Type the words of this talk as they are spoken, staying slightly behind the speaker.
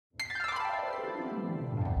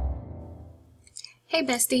Hey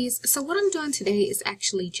besties, so what I'm doing today is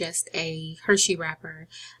actually just a Hershey wrapper.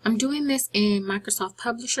 I'm doing this in Microsoft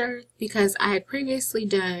Publisher because I had previously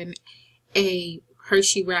done a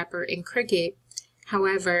Hershey wrapper in Cricut.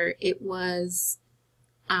 However, it was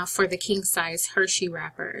for the king size Hershey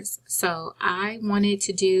wrappers. So I wanted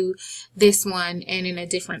to do this one and in a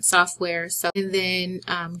different software, and then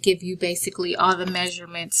give you basically all the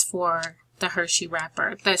measurements for the Hershey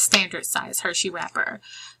wrapper, the standard size Hershey wrapper.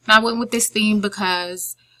 Now I went with this theme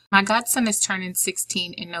because my godson is turning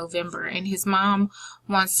 16 in November and his mom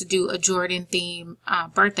wants to do a Jordan theme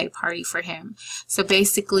birthday party for him. So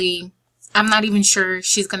basically, I'm not even sure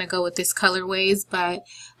she's going to go with this colorways, but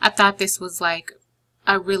I thought this was like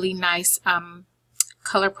a really nice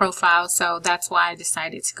color profile, so that's why I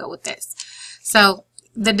decided to go with this. So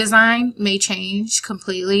the design may change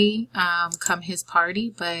completely come his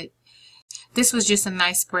party, but this was just a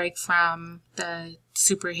nice break from the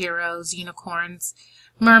superheroes, unicorns,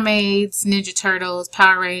 mermaids, Ninja Turtles,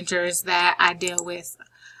 Power Rangers that I deal with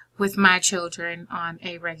my children on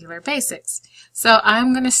a regular basis. So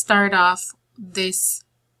I'm going to start off this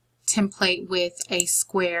template with a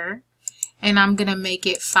square, and I'm going to make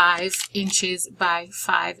it 5 inches by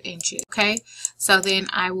 5 inches. Okay, so then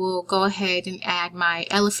I will go ahead and add my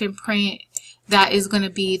elephant print. That is going to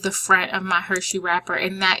be the front of my Hershey wrapper,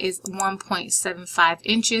 and that is 1.75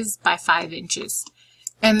 inches by 5 inches.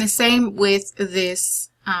 And the same with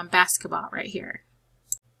this basketball right here.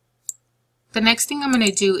 The next thing I'm going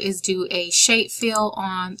to do is do a shape fill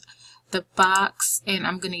on the box, and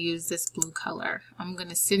I'm going to use this blue color. I'm going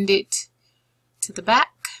to send it to the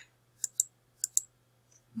back.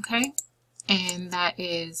 Okay, and that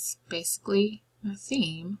is basically the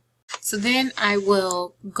theme. So then I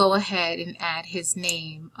will go ahead and add his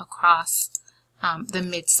name across the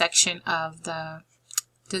midsection of the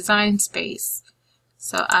design space.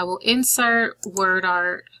 So I will insert word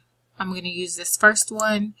art. I'm going to use this first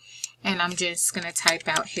one, and I'm just going to type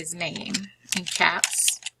out his name in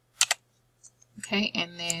caps. Okay,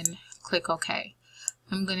 and then click OK.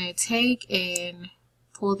 I'm going to take and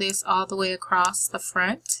pull this all the way across the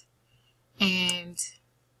front, and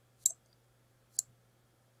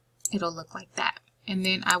it'll look like that. And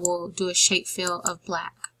then I will do a shape fill of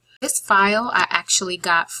black. This file I actually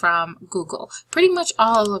got from Google. Pretty much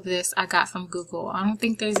all of this I got from Google. I don't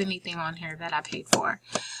think there's anything on here that I paid for.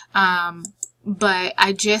 But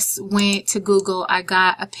I just went to Google. I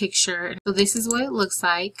got a picture. So this is what it looks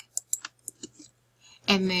like.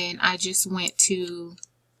 And then I just went to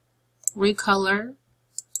recolor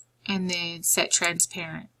and then set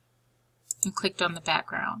transparent and clicked on the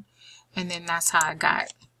background. And then that's how I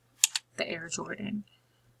got the Air Jordan.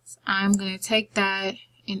 So I'm going to take that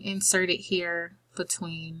and insert it here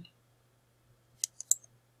between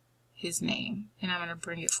his name, and I'm going to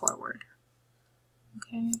bring it forward.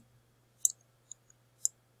 Okay.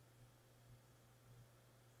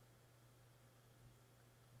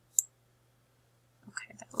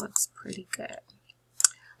 Okay, that looks pretty good.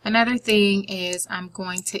 Another thing is I'm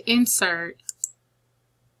going to insert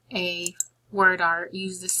a word art,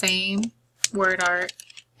 use the same word art,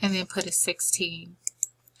 and then put a 16.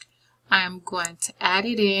 I'm going to add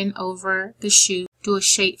it in over the shoe, do a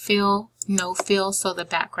shape fill, no fill, so the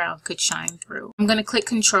background could shine through. I'm going to click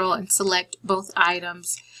Control and select both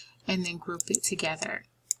items and then group it together.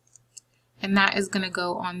 And that is going to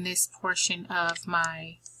go on this portion of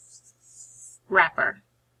my wrapper.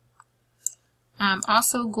 I'm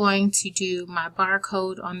also going to do my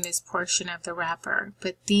barcode on this portion of the wrapper,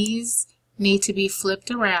 but these need to be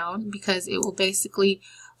flipped around because it will basically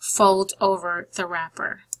fold over the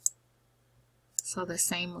wrapper. So the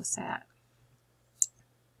same with that.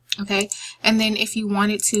 Okay, and then if you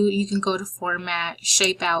wanted to, you can go to Format,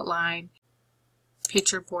 Shape Outline,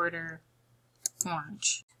 Picture Border,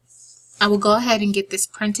 Orange. I will go ahead and get this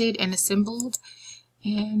printed and assembled,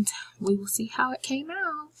 and we will see how it came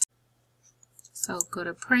out. So go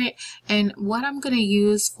to Print, and what I'm going to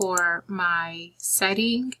use for my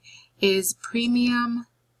setting is Premium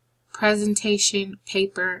Presentation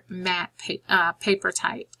Paper Matte paper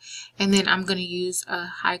type, and then I'm going to use a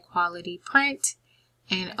high quality print.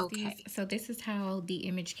 And okay, so this is how the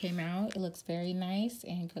image came out. It looks very nice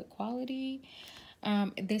and good quality.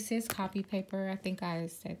 This is copy paper. I think I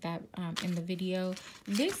said that in the video.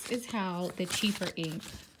 This is how the cheaper ink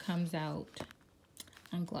comes out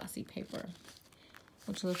on glossy paper,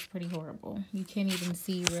 which looks pretty horrible. You can't even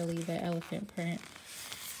see really the elephant print.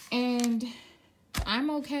 And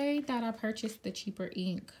I'm okay that I purchased the cheaper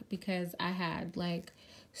ink because I had like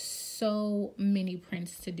so many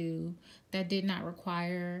prints to do that did not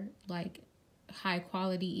require like high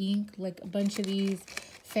quality ink. Like a bunch of these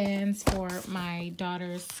fans for my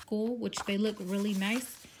daughter's school, which they look really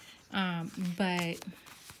nice, but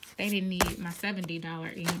they didn't need my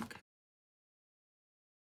 $70 ink.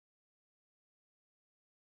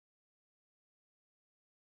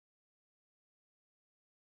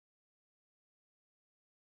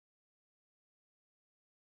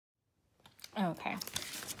 Okay.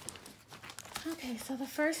 Okay, so the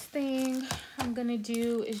first thing I'm gonna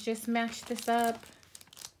do is just match this up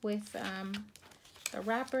with the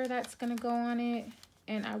wrapper that's gonna go on it.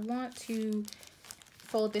 And I want to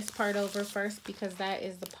fold this part over first because that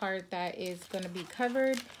is the part that is gonna be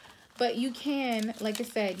covered. But you can, like I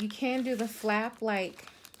said, you can do the flap like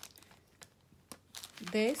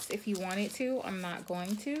this if you wanted to. I'm not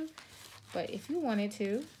going to, but if you wanted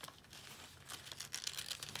to,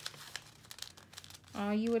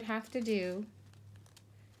 all you would have to do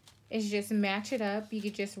is just match it up. You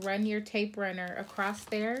could just run your tape runner across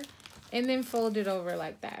there and then fold it over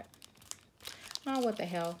like that. Oh, what the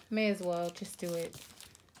hell. May as well just do it.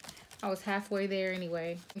 I was halfway there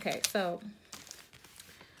anyway. Okay, so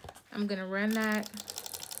I'm gonna run that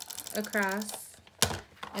across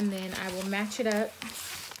and then I will match it up.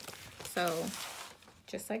 So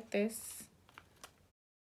just like this.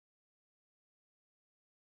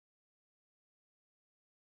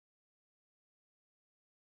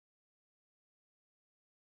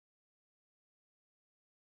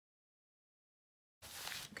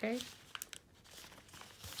 Okay,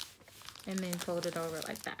 and then fold it over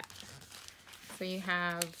like that. So you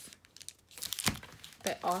have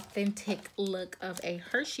the authentic look of a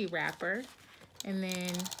Hershey wrapper. And then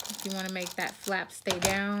if you want to make that flap stay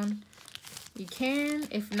down, you can.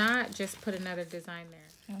 If not, just put another design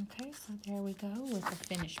there. Okay, so there we go with the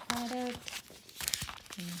finished product.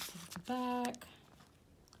 And this is the back.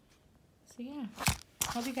 So yeah,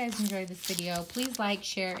 hope you guys enjoyed this video. Please like,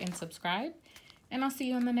 share, and subscribe. And I'll see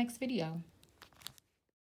you in the next video.